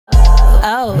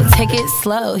Oh, take it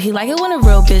slow. He like it when a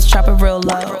real bitch drop it real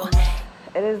low.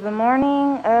 It is the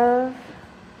morning of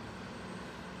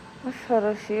a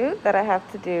photo shoot that I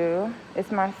have to do.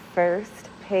 It's my first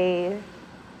paid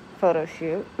photo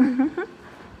shoot.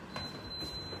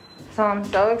 So I'm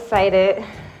so excited.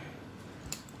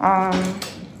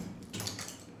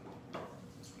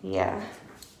 Yeah.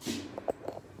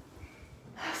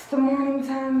 It's the morning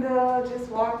time though. I just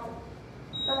walked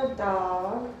the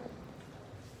dog.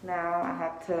 Now I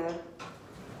have to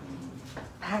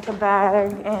pack a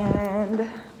bag and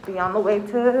be on the way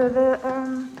to the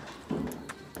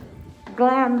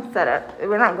glam setup.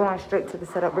 We're not going straight to the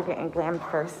setup. We're getting glammed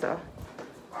first, so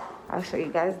I'll show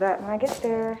you guys that when I get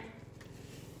there.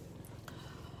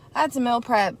 I had to meal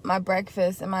prep my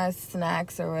breakfast and my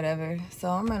snacks or whatever, so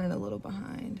I'm running a little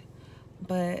behind.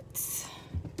 But,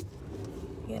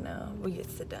 you know, we get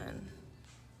it done.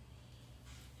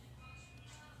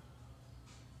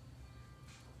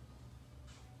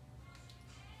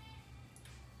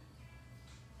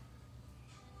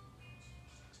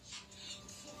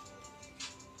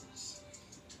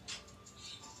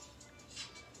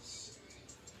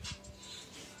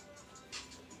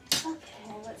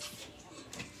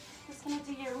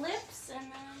 Do your lips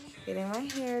and then Getting my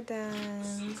hair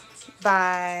done.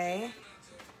 Bye.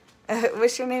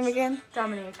 What's your name again?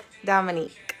 Dominique.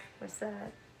 Dominique. What's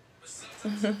that?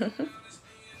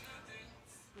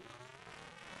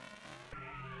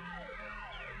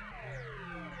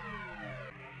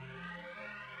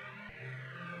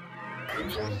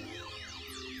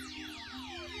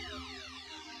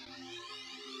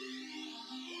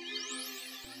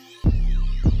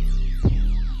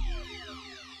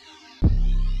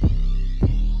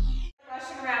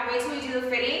 Wait till we do the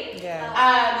fitting.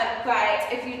 Yeah.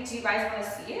 But if do you guys want to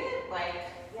see it? Like,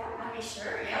 Yeah, I mean,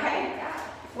 sure. Yeah. Okay. Yeah.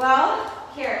 well,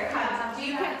 here, come.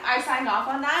 I signed off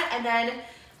on that, and then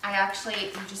I actually,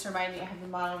 you just remind me, I have the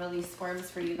model release forms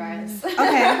for you guys.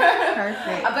 Okay,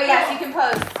 perfect. But yes, you can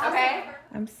post. Okay.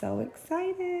 I'm so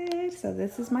excited. So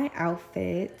this is my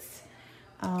outfit.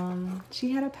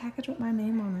 She had a package with my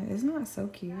name on it. Isn't that so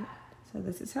cute? So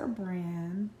this is her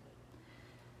brand.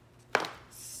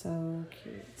 So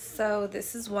cute. So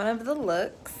this is one of the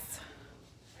looks.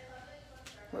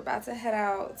 We're about to head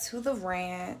out to the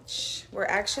ranch. We're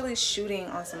actually shooting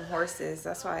on some horses.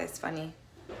 That's why it's funny.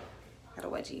 Got a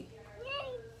wedgie.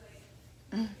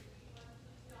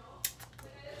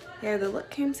 Yeah, the look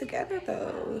came together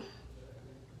though.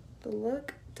 The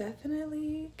look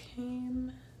definitely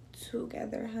came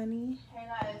together, honey. Hey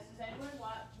guys, does anyone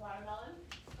want watermelon?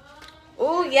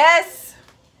 Oh, yes.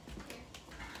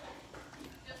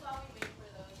 Just while we wait for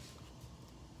those.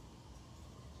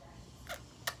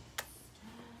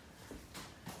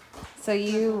 So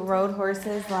you rode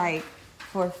horses like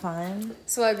for fun?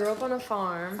 So I grew up on a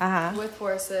farm Uh-huh. with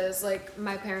horses. Like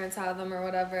my parents had them or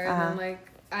whatever, and then like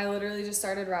I literally just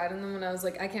started riding them when I was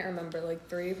like, I can't remember, like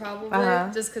 3 probably,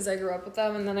 just because I grew up with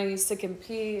them. And then I used to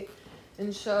compete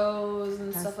in shows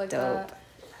and stuff like that.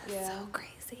 Yeah. So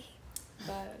crazy.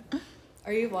 But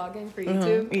are you vlogging for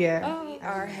YouTube? Yeah. Oh. We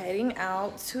are heading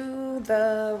out to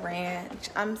the ranch.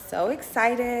 I'm so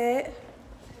excited.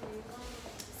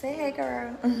 Say hey,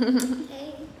 girl.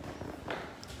 Hey.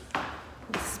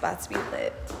 This is about to be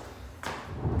lit.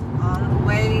 On the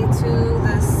way to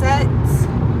the set.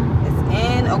 It's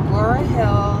in Aurora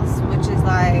Hills, which is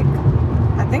like,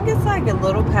 I think it's like a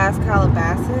little past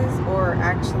Calabasas or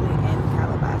actually in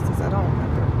Calabasas. I don't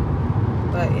remember.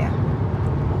 But yeah.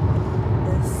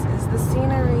 This is the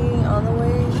scenery on the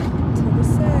way to the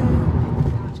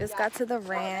set. Just got to the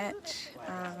ranch.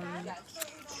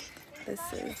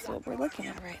 This is what we're looking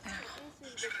at right now.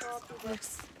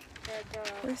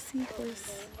 We're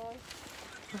seahorse.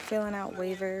 We're filling out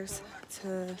waivers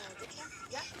to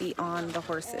be on the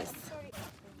horses.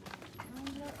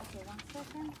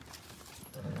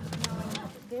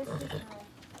 He's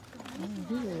a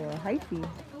little hypey.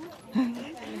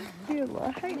 He's a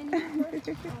little hype.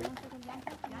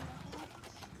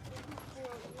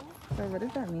 So what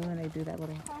does that mean when they do that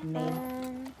little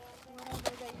name?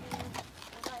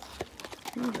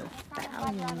 He's a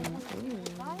stallion. Ooh.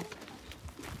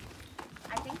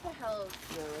 I think the hills.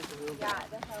 Yeah,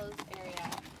 the hills area.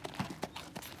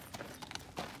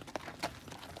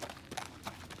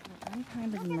 I'm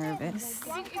kind of nervous.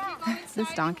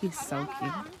 This donkey's so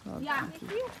cute. Little donkey.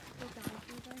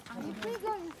 If we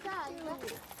go inside,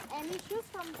 and you shoot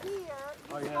from here,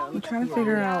 I'm trying to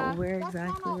figure out where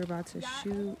exactly we're about to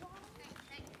shoot.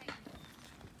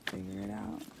 Figure it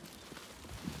out.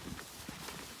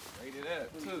 Rated up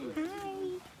too.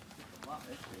 Hi.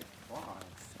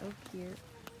 So cute.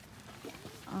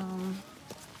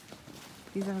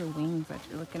 These are the wings that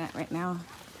you're looking at right now.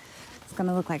 It's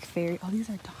gonna look like fairy. Oh, these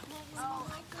are donkeys. Oh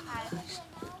my gosh.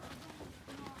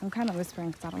 I'm kind of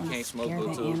whispering because I don't want to scare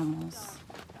the animals.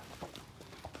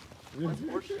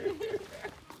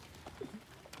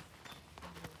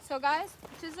 So guys,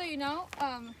 just so you know,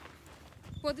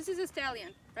 well, this is a stallion,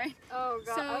 right? Oh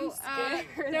god, So I'm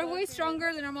scared. they're way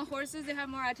stronger than normal horses. They have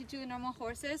more attitude than normal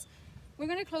horses. We're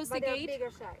gonna close the gate.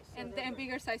 Bigger size. And they're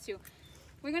bigger size too.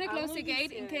 We're gonna close the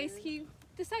gate in case he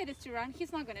decided to run.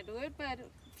 He's not gonna do it, but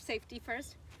safety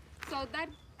first. So that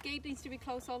gate needs to be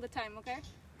closed all the time, okay?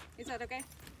 Is that okay?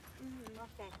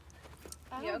 Okay.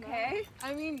 You okay?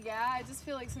 I mean, yeah, I just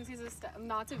feel like since he's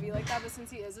not to be like that, but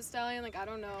since he is a stallion, like, I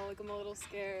don't know, like, I'm a little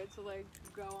scared to, like,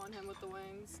 go on him with the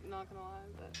wings, not gonna lie,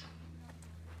 but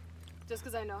just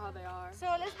because I know how they are. So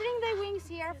let's bring the wings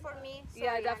here for me. So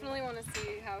Yeah, I definitely want to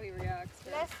see how he reacts.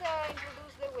 But let's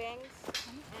introduce the wings,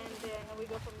 and then we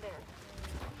go from there.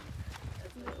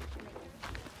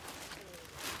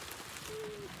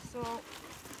 So,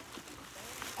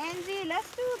 Angie,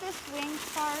 let's do this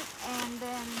wings part, and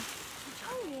then,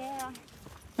 oh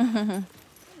yeah.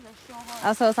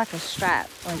 Also, it's like a strap.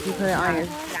 Like you put it on your.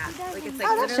 Yeah, like it's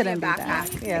Oh, like that shouldn't be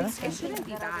backpack. bad. Yeah, that's It shouldn't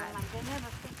be bad.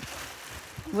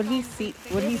 Would he see?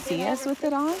 Would he see us with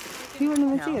it on? He wouldn't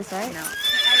even see us, right? No.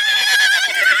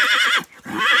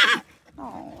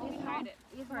 Oh. It's not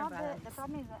the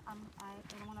problem is that I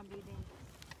don't want to be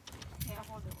the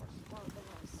hold the horse. Hold the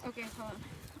horse. Okay, hold on.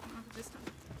 I'm gonna put this down.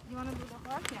 You want to do the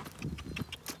horse? Yeah.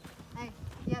 Hey,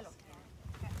 yellow.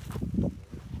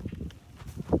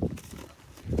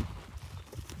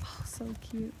 Oh, so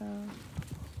cute though.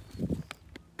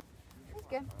 It's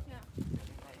good.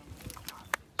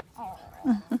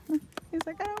 He's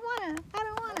like, I don't wanna. I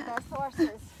don't wanna. There's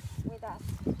horses with us.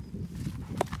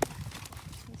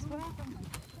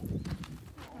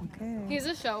 Okay. he's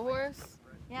a show horse.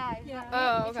 Yeah. It's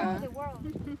Oh, it's okay. all the world.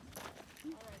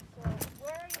 So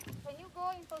where are you? Can you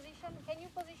go in position? Can you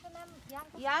position them,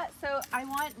 Bianca? Yeah, so I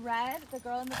want Red, the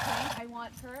girl in the pink, I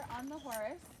want her on the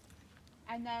horse.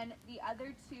 And then the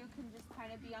other two can just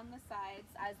kind of be on the sides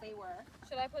as they were.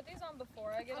 Should I put these on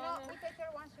before I get Oh, on no, him? we take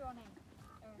care once you're on him.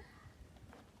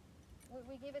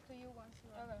 We give it to you once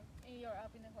you're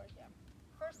up in the horse, yeah.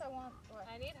 First I want what?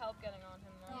 I need help getting on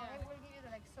him though. I will give you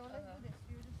the so let's do this.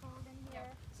 You just hold in here.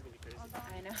 Hold on.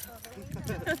 I know. So the wings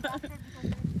are faster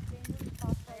because it's dangerous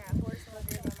faster. Yeah, horse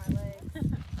livers on my legs. So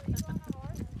you go on a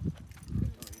horse.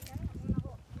 Okay, I'm gonna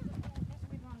hold. You just hold this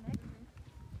with one leg.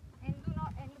 And do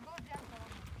not and go gentle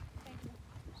on him. Thank you.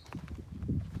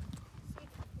 See,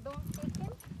 don't kick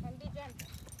him and be gentle.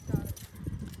 Got it.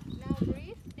 Now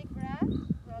breathe, big breath,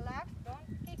 relax, don't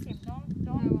kick him,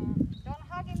 don't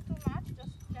hug him too much,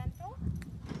 just gentle.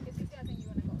 Because he's gonna think you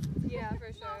wanna go. Yeah, for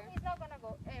No, sure. he's not gonna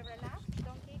go. Hey, relax,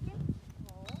 don't kick him.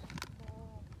 Go.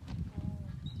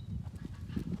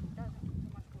 Doesn't too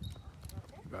much push.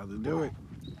 Okay? Rather do it.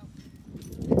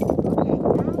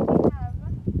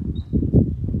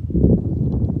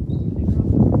 Okay, now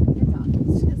we have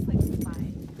It's just like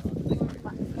fine.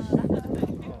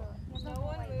 No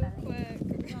one move quick.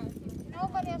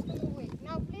 nobody has to move it.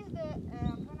 Now please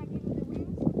I'm gonna give you the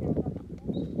wings.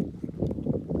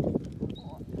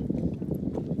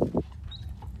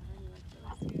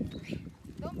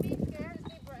 Don't be scared,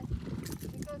 deep breath.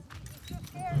 Because if you're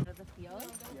scared, The field.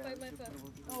 Don't fight my foot.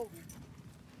 oh,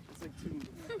 It's like two.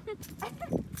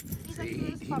 he's a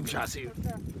cruise puppy, chassis. for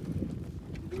sure.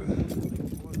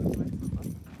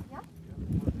 Yeah?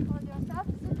 Hold yourself,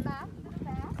 sit back,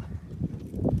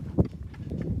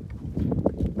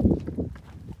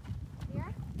 Here?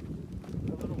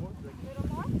 A little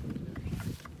more?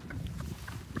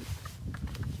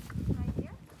 Right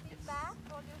here? Sit back,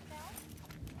 hold yourself.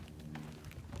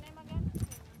 Your name again?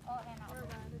 Oh, Anna.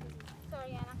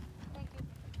 Sorry, Anna. Thank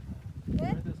you.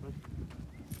 Good?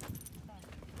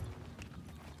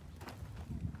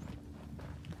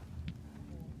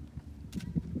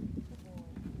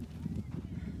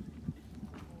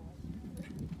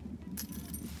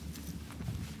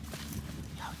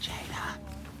 Yo, Jada.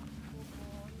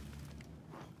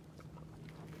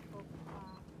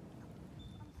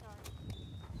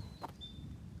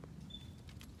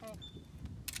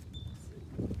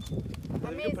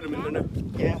 Amazing, huh?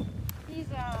 Yeah. He's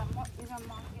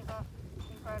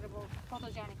incredible,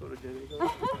 photogenic.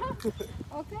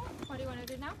 Okay, what do you want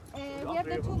to do now? We have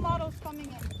the two models coming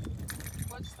in.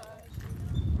 Which side?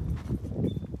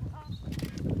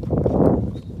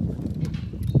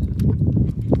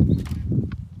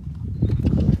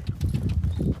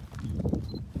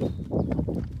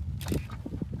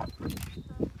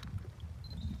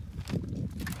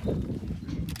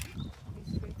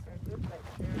 These streets are good, but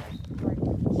they're like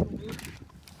chewy.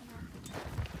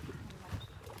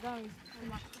 Sorry, too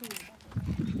much chewy.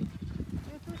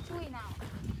 You're too chewy now.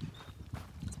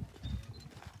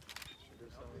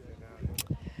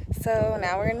 So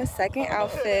now we're in the second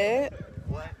outfit.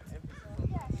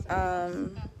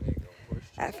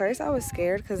 At first I was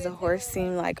scared because the horse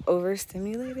seemed like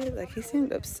overstimulated. Like he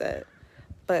seemed upset.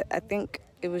 But I think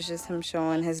it was just him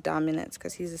showing his dominance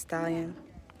because he's a stallion.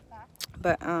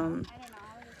 But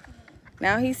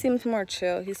now he seems more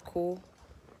chill. He's cool.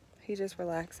 He's just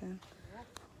relaxing.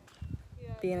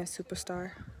 Being a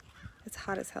superstar. It's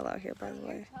hot as hell out here, by the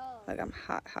way. Like I'm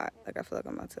hot. Like I feel like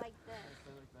I'm about to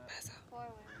pass out.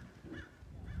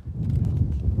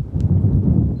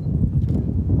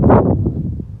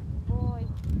 Boy.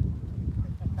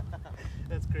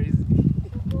 That's crazy.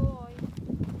 Good boy.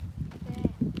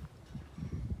 Damn.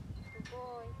 Good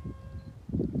boy.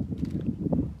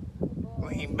 Good boy.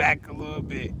 Lean back a little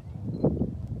bit.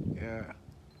 Yeah.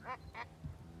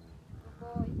 Good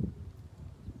boy.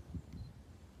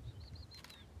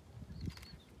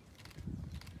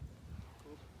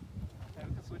 Yeah,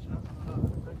 we can switch it up.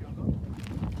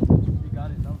 You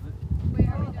got it. That was it. Wait,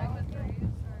 are we doing the threes or?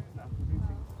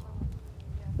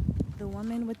 The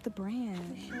woman with the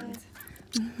brand.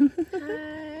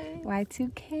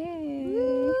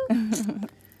 Y2K.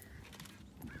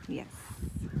 Yes.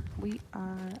 We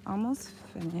are almost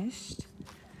finished.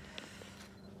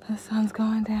 The sun's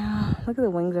going down. Look at the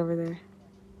wings over there.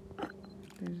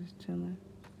 They're just chilling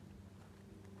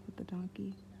with the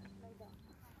donkey.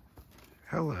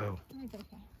 Hello.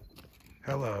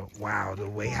 Hello. Wow, the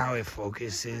way how it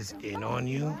focuses in on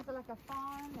you.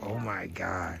 Oh my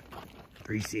God.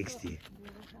 360.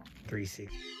 360.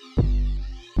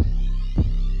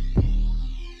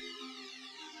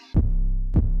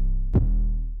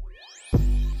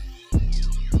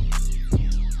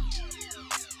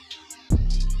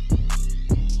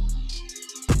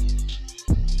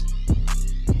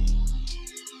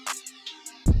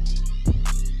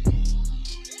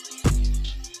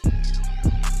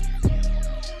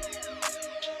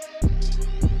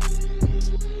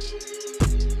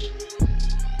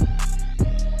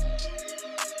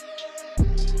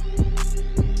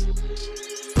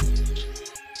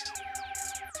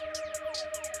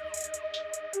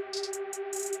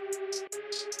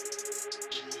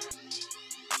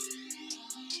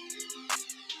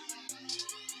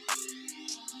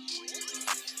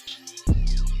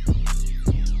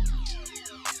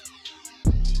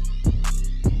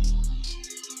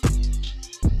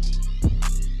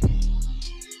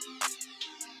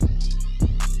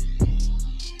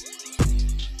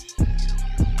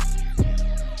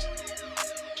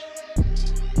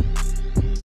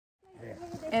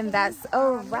 And that's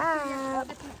a wrap.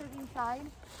 The pieces inside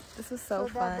This was so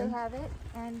so that they fun. have it.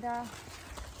 And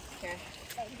Okay.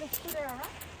 just put it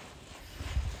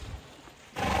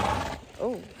on.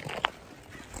 Oh.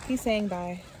 He's saying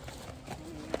bye.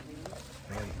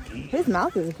 His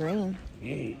mouth is green.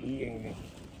 Yeah, eating.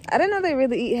 I didn't know they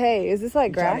really eat hay. Is this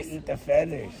like grass? Eat the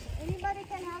feathers. Anybody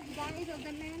can have guys of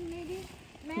the men, maybe?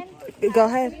 Men? Go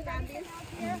ahead. Anybody can help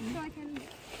here so I can...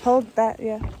 Hold that,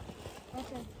 yeah.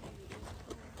 Okay.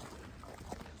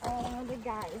 Oh, the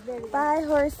guys. There we go. Bye,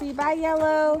 horsey. Bye,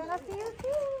 yellow. Gonna see you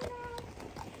soon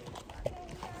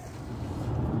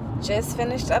now. Just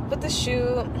finished up with the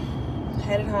shoot.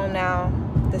 Headed home now.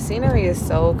 The scenery is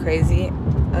so crazy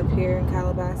up here in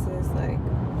Calabasas. Like,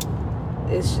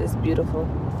 it's just beautiful.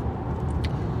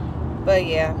 But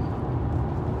yeah.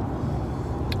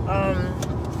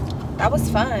 That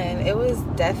was fun. It was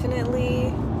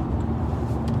definitely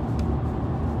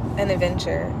an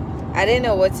adventure. I didn't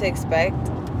know what to expect,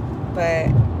 but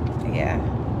yeah,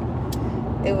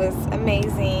 it was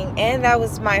amazing. And that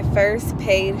was my first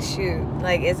paid shoot.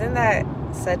 Like, isn't that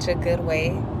such a good way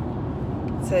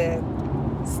to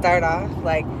start off?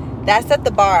 Like, that set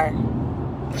the bar.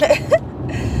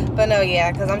 But no,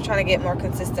 yeah, because I'm trying to get more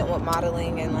consistent with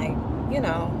modeling and, like, you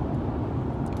know,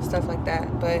 stuff like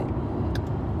that. But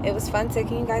it was fun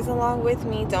taking you guys along with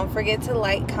me. Don't forget to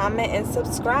like, comment, and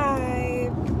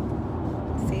subscribe.